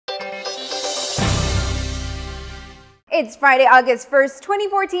It's Friday, August 1st,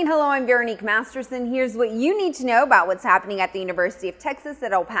 2014. Hello, I'm Veronique Masterson. Here's what you need to know about what's happening at the University of Texas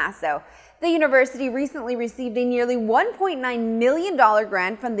at El Paso. The university recently received a nearly $1.9 million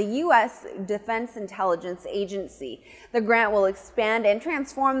grant from the U.S. Defense Intelligence Agency. The grant will expand and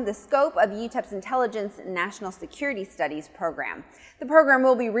transform the scope of UTEP'S Intelligence and National Security Studies program. The program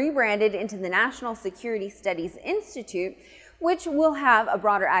will be rebranded into the National Security Studies Institute, which will have a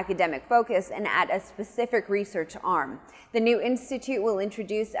broader academic focus and add a specific research arm. The new institute will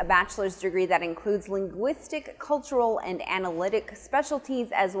introduce a bachelor's degree that includes linguistic, cultural, and analytic specialties,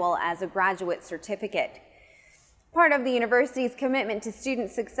 as well as a graduate certificate. Part of the university's commitment to student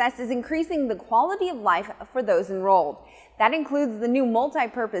success is increasing the quality of life for those enrolled. That includes the new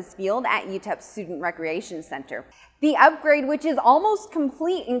multi-purpose field at UTEP'S Student Recreation Center. The upgrade, which is almost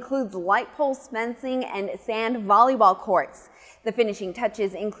complete, includes light pole fencing and sand volleyball courts. The finishing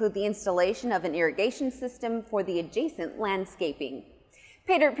touches include the installation of an irrigation system for the adjacent landscaping.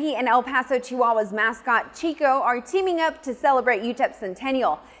 Peter P. and El Paso Chihuahuas mascot Chico are teaming up to celebrate UTEP's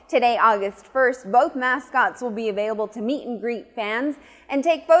centennial. Today, August 1st, both mascots will be available to meet and greet fans and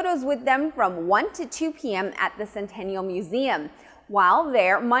take photos with them from 1 to 2 p.m. at the Centennial Museum. While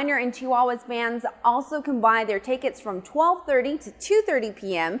there, Miner and Chihuahuas fans also can buy their tickets from 12:30 to 2:30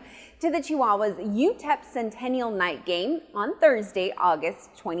 p.m. to the Chihuahuas UTEP Centennial Night Game on Thursday,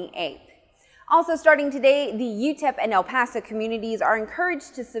 August 28th. Also starting today, the UTEP and El Paso communities are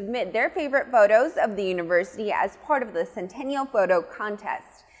encouraged to submit their favorite photos of the university as part of the Centennial Photo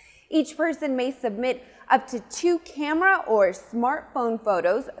Contest. Each person may submit up to 2 camera or smartphone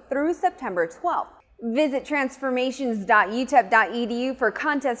photos through September 12th. Visit transformations.utep.edu for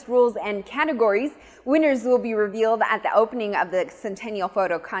contest rules and categories. Winners will be revealed at the opening of the Centennial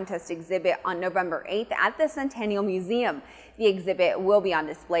Photo Contest exhibit on November 8th at the Centennial Museum. The exhibit will be on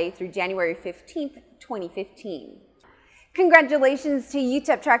display through January 15th, 2015. Congratulations to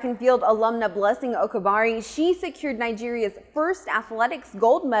UTEP track and field alumna Blessing Okabari. She secured Nigeria's first athletics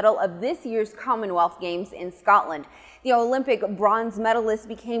gold medal of this year's Commonwealth Games in Scotland. The Olympic bronze medalist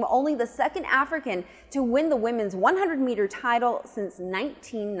became only the second African to win the women's 100-meter title since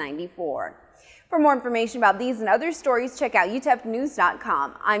 1994. For more information about these and other stories, check out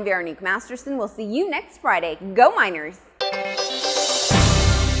utepnews.com. I'm Veronique Masterson. We'll see you next Friday. Go Miners!